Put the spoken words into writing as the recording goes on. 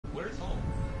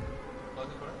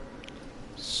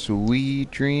Sweet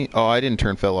dream. Oh, I didn't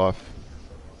turn fell off.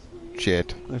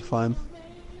 Shit. It's fine.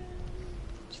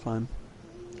 It's fine.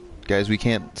 Guys, we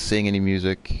can't sing any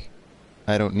music.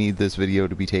 I don't need this video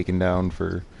to be taken down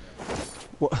for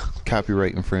What?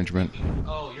 copyright infringement.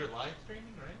 Oh, you're live streaming,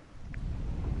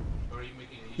 right? Or are you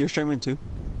making a You're streaming too?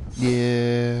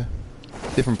 Yeah.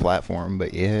 Different platform,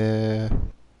 but yeah.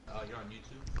 you're on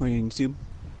YouTube? Or you YouTube?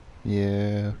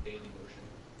 Yeah. Daily Motion.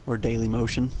 Or Daily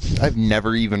Motion? I've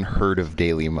never even heard of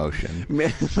Daily Motion. Me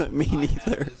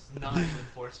neither. It's not even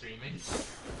for streaming.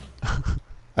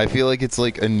 I feel like it's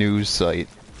like a news site,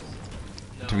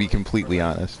 No, to be it's completely for,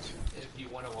 honest. If you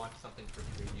want to watch something for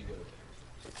free, you go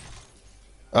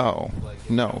there. Oh, Like, if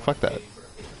no, you don't fuck wanna that. pay for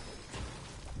a pay.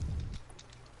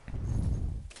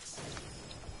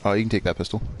 Oh, you can take that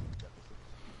pistol.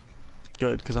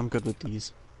 Good, because I'm good with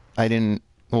these. I didn't...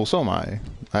 Well, so am I.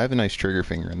 I have a nice trigger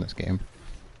finger in this game.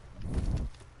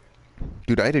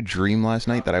 Dude, I had a dream last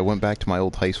night that I went back to my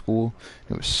old high school.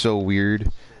 It was so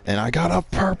weird. And I got a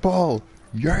purple!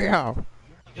 Yeah!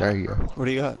 There you go. What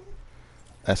do you got?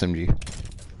 SMG.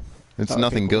 It's Oh, okay,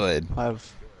 nothing cool. good. I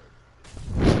have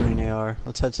green AR.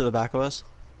 Let's head to the back of us.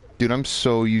 Dude, I'm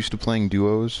so used to playing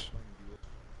duos.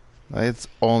 That's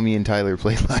all me and Tyler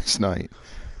played last night.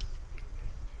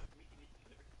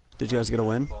 Did you guys get a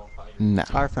win? Nah.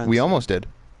 Our friends. We almost did.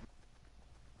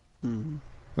 Hmm.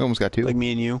 We almost got two. Like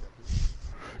me and you?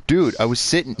 Dude, I was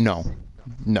sitting... No.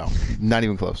 No. Not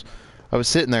even close. I was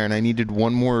sitting there and I needed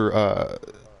one more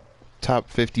top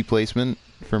 50 placement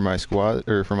for my squad,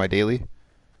 or for my daily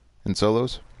and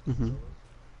solos. Mm-hmm.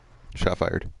 Shot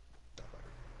fired.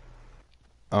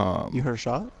 You heard a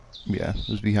shot? Yeah, it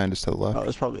was behind us to the left. Oh,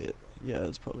 it's probably it. Yeah,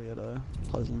 it's probably at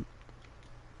Pleasant.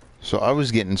 So I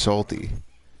was getting salty.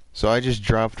 So I just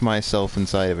dropped myself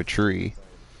inside of a tree.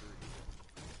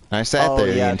 And I sat there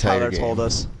the entire Tyler game. told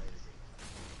us.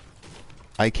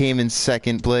 I came in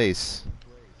second place.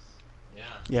 Yeah.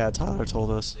 Yeah, Tyler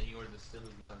told us. Then you were the silly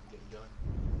one to get a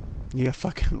gun. You got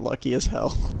fucking lucky as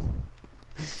hell.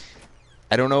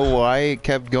 I don't know why it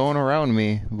kept going around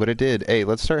me, but it did. Hey,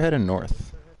 let's start heading north.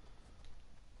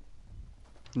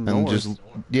 And North.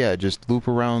 just loop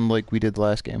around like we did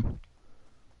last game.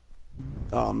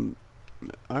 Alright.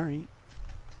 You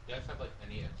guys have like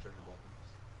any extra weapons?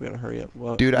 We gotta hurry up.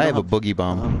 Well, Dude, we I don't have a boogie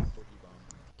bomb.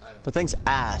 The thing's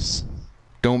ass.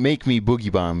 Don't make me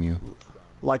boogie bomb you.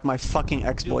 Like my fucking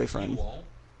ex-boyfriend. You won't?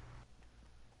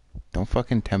 Don't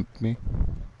fucking tempt me.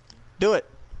 Do it.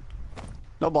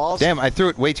 No balls. Damn, I threw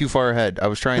it way too far ahead. I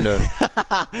was trying to...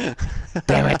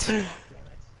 Damn it.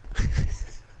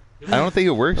 I don't think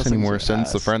it works Those things anymore are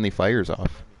since the ass. friendly fire's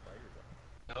off.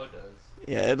 No, it does.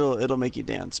 Yeah, it'll make you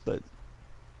dance, but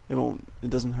it won't.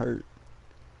 It doesn't hurt.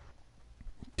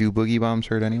 Do boogie bombs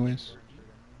hurt anyways?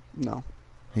 No,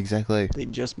 Exactly. they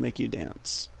just make you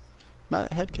dance.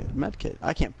 Head kit, med kit.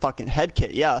 I can't fucking head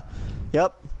kit. Yeah,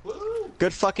 yep. Woo!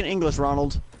 Good fucking English,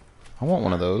 Ronald. I want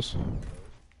one of those.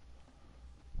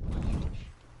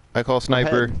 I call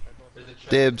sniper. ahead. There's a chest.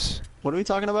 Dibs. What are we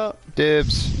talking about?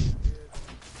 Dibs.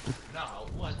 No,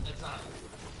 what? It's not.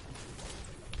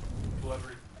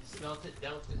 Whoever smelt it,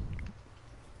 dealt it.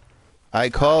 I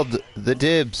called the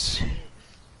dibs.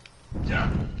 Yeah.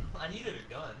 I needed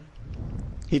a gun.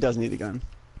 He does need a gun.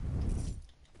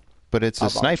 But it's a I'll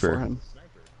vouch for sniper. him.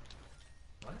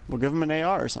 What? We'll give him an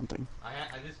AR or something. I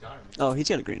just got him. Oh, he's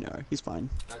got a green AR. He's fine.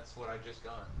 That's what I just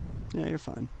got. Yeah, you're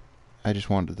fine. I just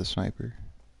wanted the sniper.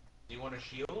 Do you want a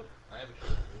shield? I have a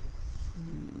shield.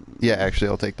 Yeah, actually,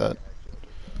 I'll take that.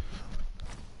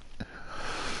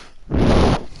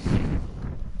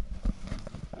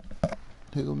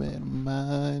 Two men of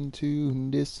mine to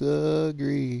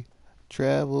disagree.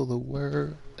 Travel the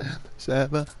world.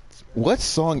 Seven. What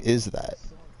song is that?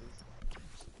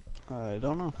 I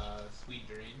don't know. Sweet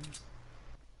Dreams.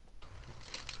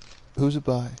 Who's it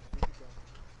by?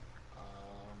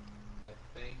 I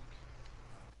think.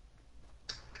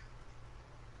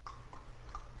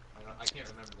 I can't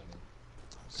remember the name.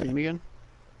 Say him again.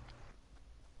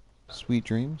 Sweet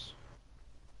Dreams?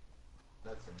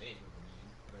 That's the name of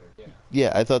the name. Or, yeah.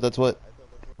 Yeah, I thought that's what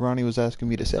Ronnie was asking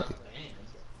me to say. Not the band.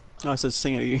 No, I said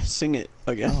sing it. You sing it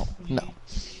again. Oh,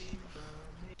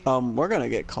 no. We're gonna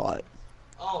get caught.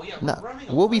 Oh yeah, we're No,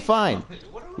 running we'll be away. fine.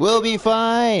 What are we We'll doing? be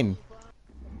fine.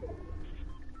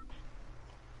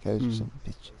 Guys are Hmm. some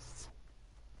bitches.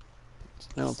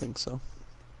 I don't think so.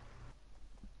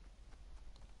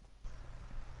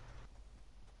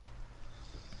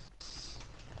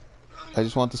 I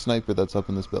just want the sniper that's up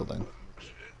in this building.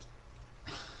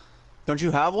 Don't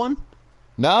you have one?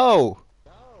 No!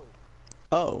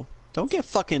 Oh, don't get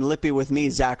fucking lippy with me,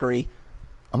 Zachary.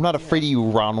 I'm not afraid of you,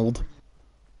 Ronald.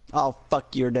 I'll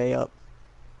fuck your day up.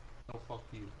 No, fuck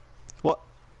you. What?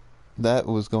 That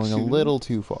was going a Two? little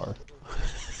too far.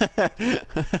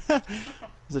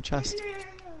 There's a chest.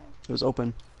 It was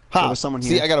open. There Ha! was someone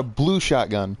See, here. I got a blue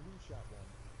shotgun.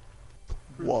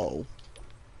 Whoa.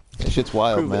 That shit's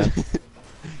wild, Prove man. it.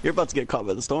 You're about to get caught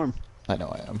by the storm. I know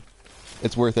I am.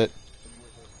 It's worth it.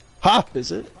 Ha!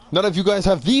 Is it? None of you guys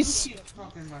have these? Keep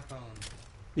fucking my phone.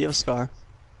 You have a scar.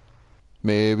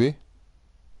 Maybe.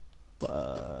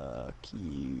 Fuck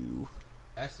you.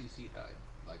 SCC died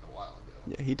like a while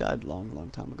ago. Yeah, he died long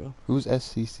time ago. Who's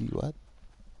SCC? What?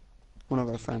 One of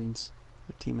our friends.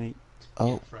 A teammate.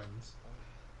 Oh. Yeah, friends.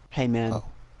 Hey, man. Oh.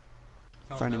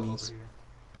 Tell Frenemies. them no over here.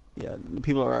 Yeah, the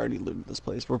people are already looting this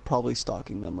place. We're probably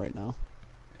stalking them right now.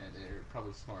 And they're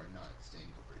probably smart not staying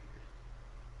over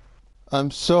here.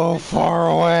 I'm so far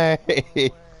away.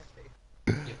 You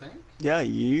think? Yeah,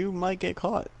 you might get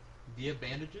caught. Do you have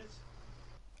bandages?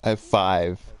 I have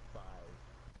 5.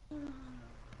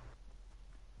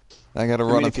 I gotta I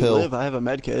run mean, if you uphill. live, I have a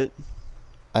med kit.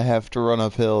 I have to run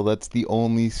uphill. That's the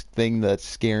only thing that's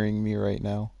scaring me right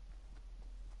now.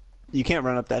 You can't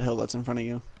run up that hill that's in front of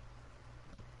you.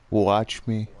 Watch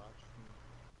me.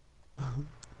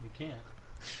 You can't.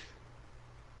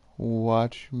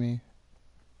 Watch me.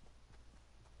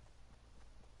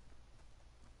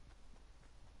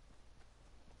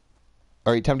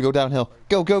 Alright, time to go downhill.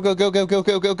 Go, go, go, go, go, go,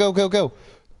 go, go, go, go, go.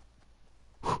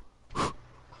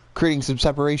 Creating some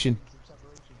separation.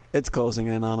 It's closing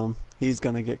in on him. He's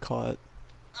gonna get caught.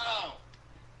 Oh!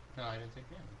 No, I didn't take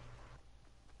damage.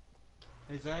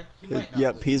 Is that? He might not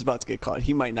Yep, live. he's about to get caught.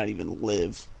 He might not even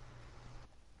live.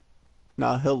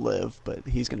 No, he'll live, but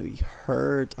he's gonna be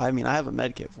hurt. I mean, I have a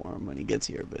med kit for him when he gets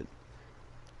here, but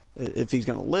if he's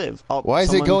gonna live. Oh, Why is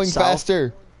it someone going south.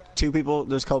 faster? 2 people.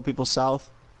 There's a couple people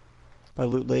south by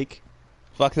Loot Lake.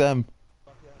 Fuck them.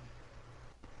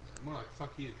 More like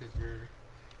fuck you, because you're.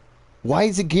 Why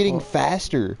is it getting Well-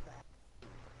 faster?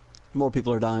 More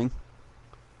people are dying.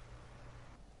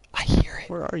 I hear it.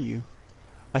 Where are you?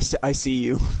 I see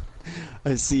you.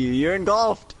 I see you. You're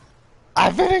engulfed.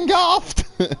 I've been engulfed!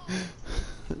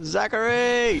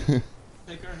 Zachary!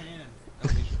 Take our hand. Oh, we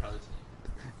should probably say.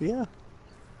 Yeah.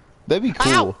 That'd be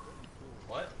cool. Ow!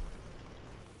 What?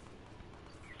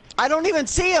 I don't even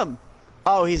see him!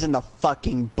 Oh, he's in the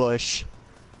fucking bush.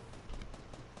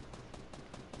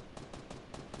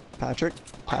 Patrick?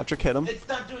 Patrick hit him. It's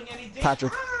not doing any damage.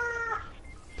 Patrick. Ah!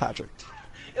 Patrick.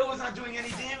 It was not doing any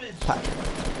damage. Patrick.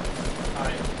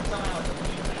 Alright, somehow it's a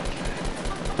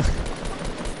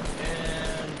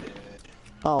and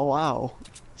Oh, wow.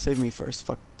 Save me first.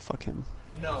 Fuck him.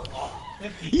 no. Oh,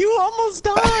 50. You almost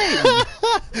died!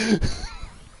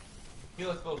 He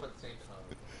was both at the same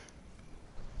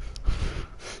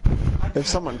time. If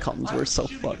someone comes, I we're was so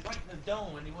shooting him fucked. right in the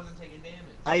dome and he wasn't taking damage.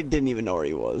 I didn't even know where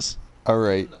he was.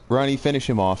 Alright, Ronnie, finish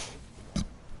him off.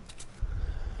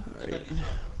 Alright.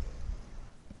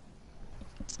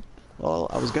 Well,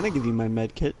 I was gonna give you my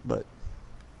med kit, but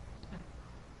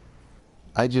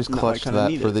I just No, I clutched kinda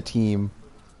that need for it. the team.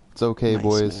 It's okay, nice,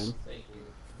 boys. man. Thank you.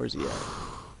 Where's he at?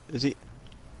 Is he?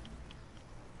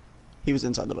 He was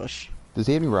inside the bush. Does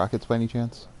he have any rockets by any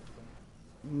chance?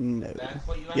 No. That's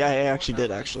what you Yeah, asked he for, actually not did,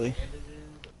 like actually. bandages.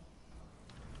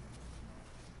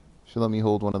 Should let me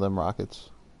hold one of them rockets.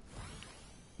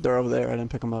 They're over there. I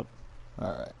didn't pick them up.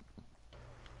 Alright.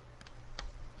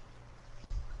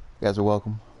 You guys are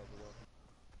welcome.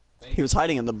 Thank He was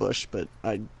hiding in the bush, but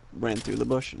I ran through the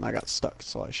bush and I got stuck,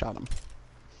 so I shot him.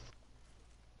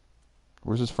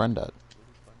 Where's his friend at?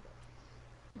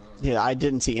 Yeah, I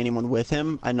didn't see anyone with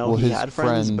him. I know Well, he his had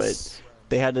friends, but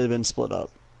they had to have been split up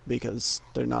because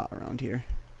they're not around here.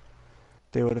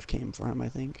 They would have came for him, I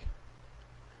think.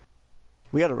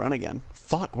 We gotta run again.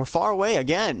 Fuck, we're far away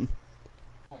again.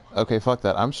 Okay, fuck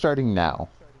that. I'm starting now.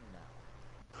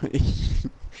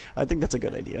 I think that's a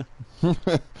good idea.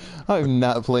 I'm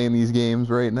not playing these games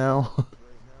right now.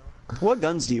 What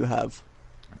guns do you have?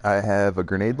 I have a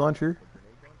grenade launcher,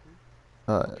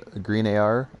 a green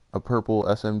AR, a purple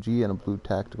SMG, and a blue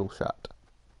tactical shot.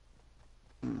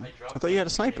 I dropped I thought you had a my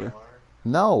sniper. AR.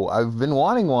 No, I've been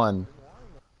wanting one.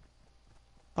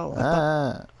 Oh, I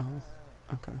thought... Ah.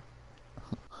 Okay.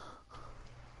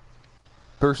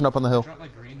 Person up on the hill. Dropped my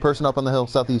green Person up on the hill,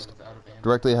 southeast. AR without a bandage.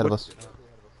 Directly ahead of What- us.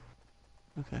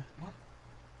 Okay. What?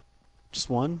 Just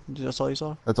one? That's all you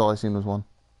saw? That's all I seen was one.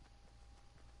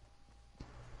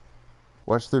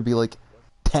 Watch there be like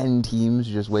 10 teams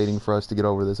just waiting for us to get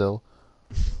over this hill.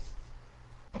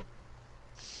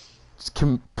 Just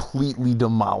completely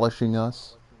demolishing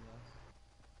us.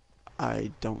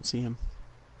 I don't see him.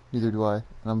 Neither do I, and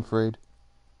I'm afraid.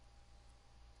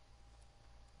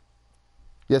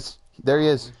 Yes, there he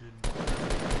is.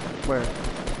 Where?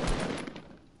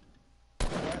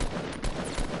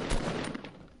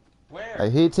 Where? I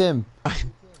hit him.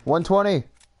 120.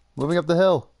 Moving up the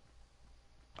hill.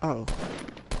 Oh.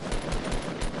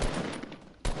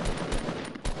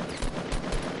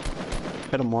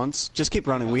 Hit him once. Just keep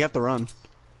running. We have to run.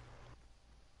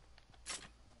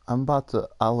 I'm about to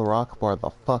Al bar the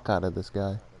fuck out of this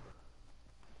guy.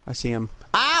 I see him.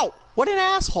 Ow! What an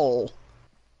asshole!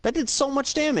 That did so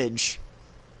much damage.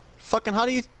 Fucking how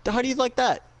do you like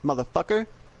that, motherfucker?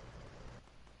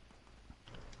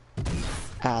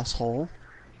 Asshole.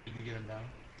 Did you get him down?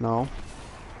 No.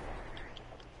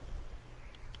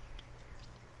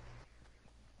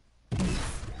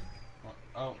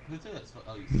 Oh, who threw that?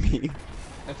 Oh, you. Me.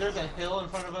 If there's a hill in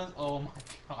front of us, oh my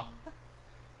god.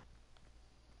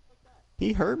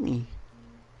 He hurt me.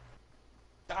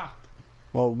 Stop.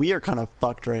 Well, we are kind of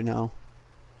fucked right now.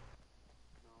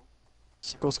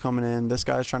 Sickle's coming in. This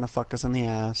guy's trying to fuck us in the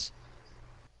ass.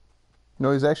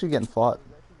 No, he's actually getting fought.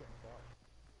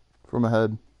 From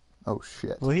ahead. Oh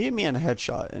shit. Well, he hit me in a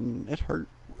headshot and it hurt.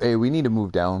 Hey, we need to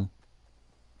move down.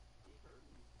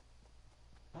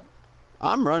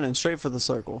 I'm running straight for the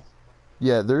circle.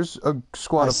 Yeah, there's a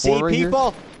squad I of see 4 right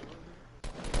people.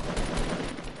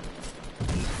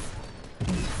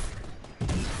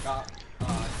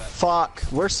 Fuck,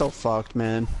 we're so fucked,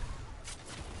 man.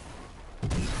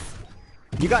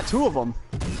 You got 2 of them.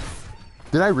 here.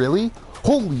 Did I really?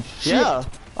 Holy shit! Yeah.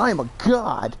 I am a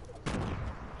god.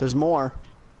 There's more.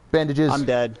 Bandages. I'm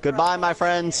dead. Goodbye, my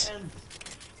friends.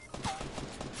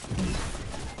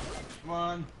 Come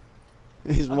on.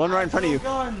 There's one right in front of you.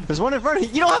 Gun. There's one in front of you.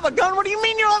 You don't have a gun? What do you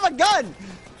mean you don't have a gun?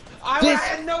 I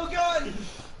had no gun.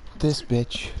 This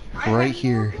bitch right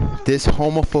here. This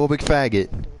homophobic faggot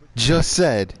just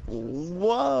said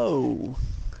Whoa.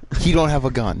 he don't have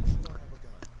a gun.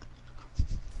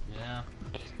 Yeah.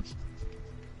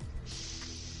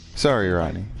 Sorry,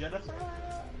 Ronnie. Jennifer.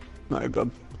 No, you're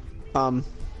good.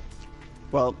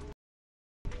 Well,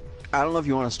 I don't know if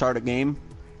you want to start a game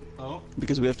Oh.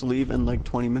 because we have to leave in like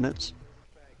 20 minutes.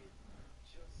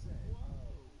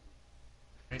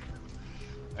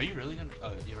 Are you really gonna?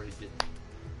 Oh, you already did.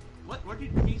 What? Where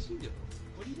did PC go?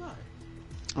 What did you buy?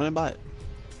 I didn't buy it.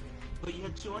 But you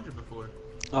had 200 before.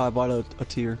 Oh, I bought a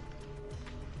tier.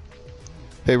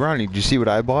 Hey, Ronnie, did you see what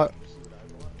I bought?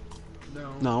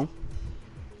 No. No.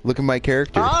 Look at my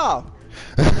character. Ah!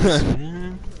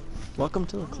 Man. Welcome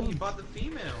to the Oh, you club. bought the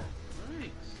female. Nice.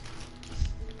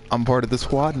 I'm part of the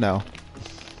squad now.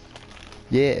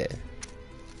 Yeah.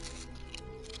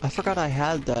 I forgot I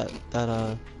had that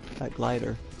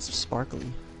glider. It's sparkly.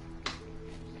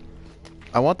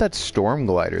 I want that storm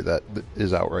glider that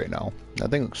is out right now. That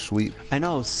thing looks sweet. I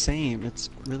know, same. It's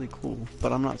really cool,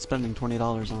 but I'm not spending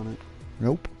 $20 on it.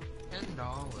 Nope. $10.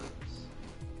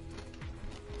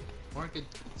 Or I could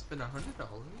spend $100.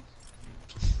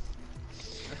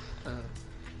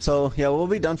 So yeah, we'll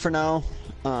be done for now.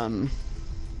 I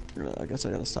guess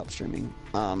I gotta stop streaming.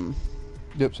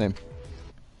 Yep, same.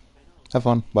 Have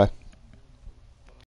fun. Bye.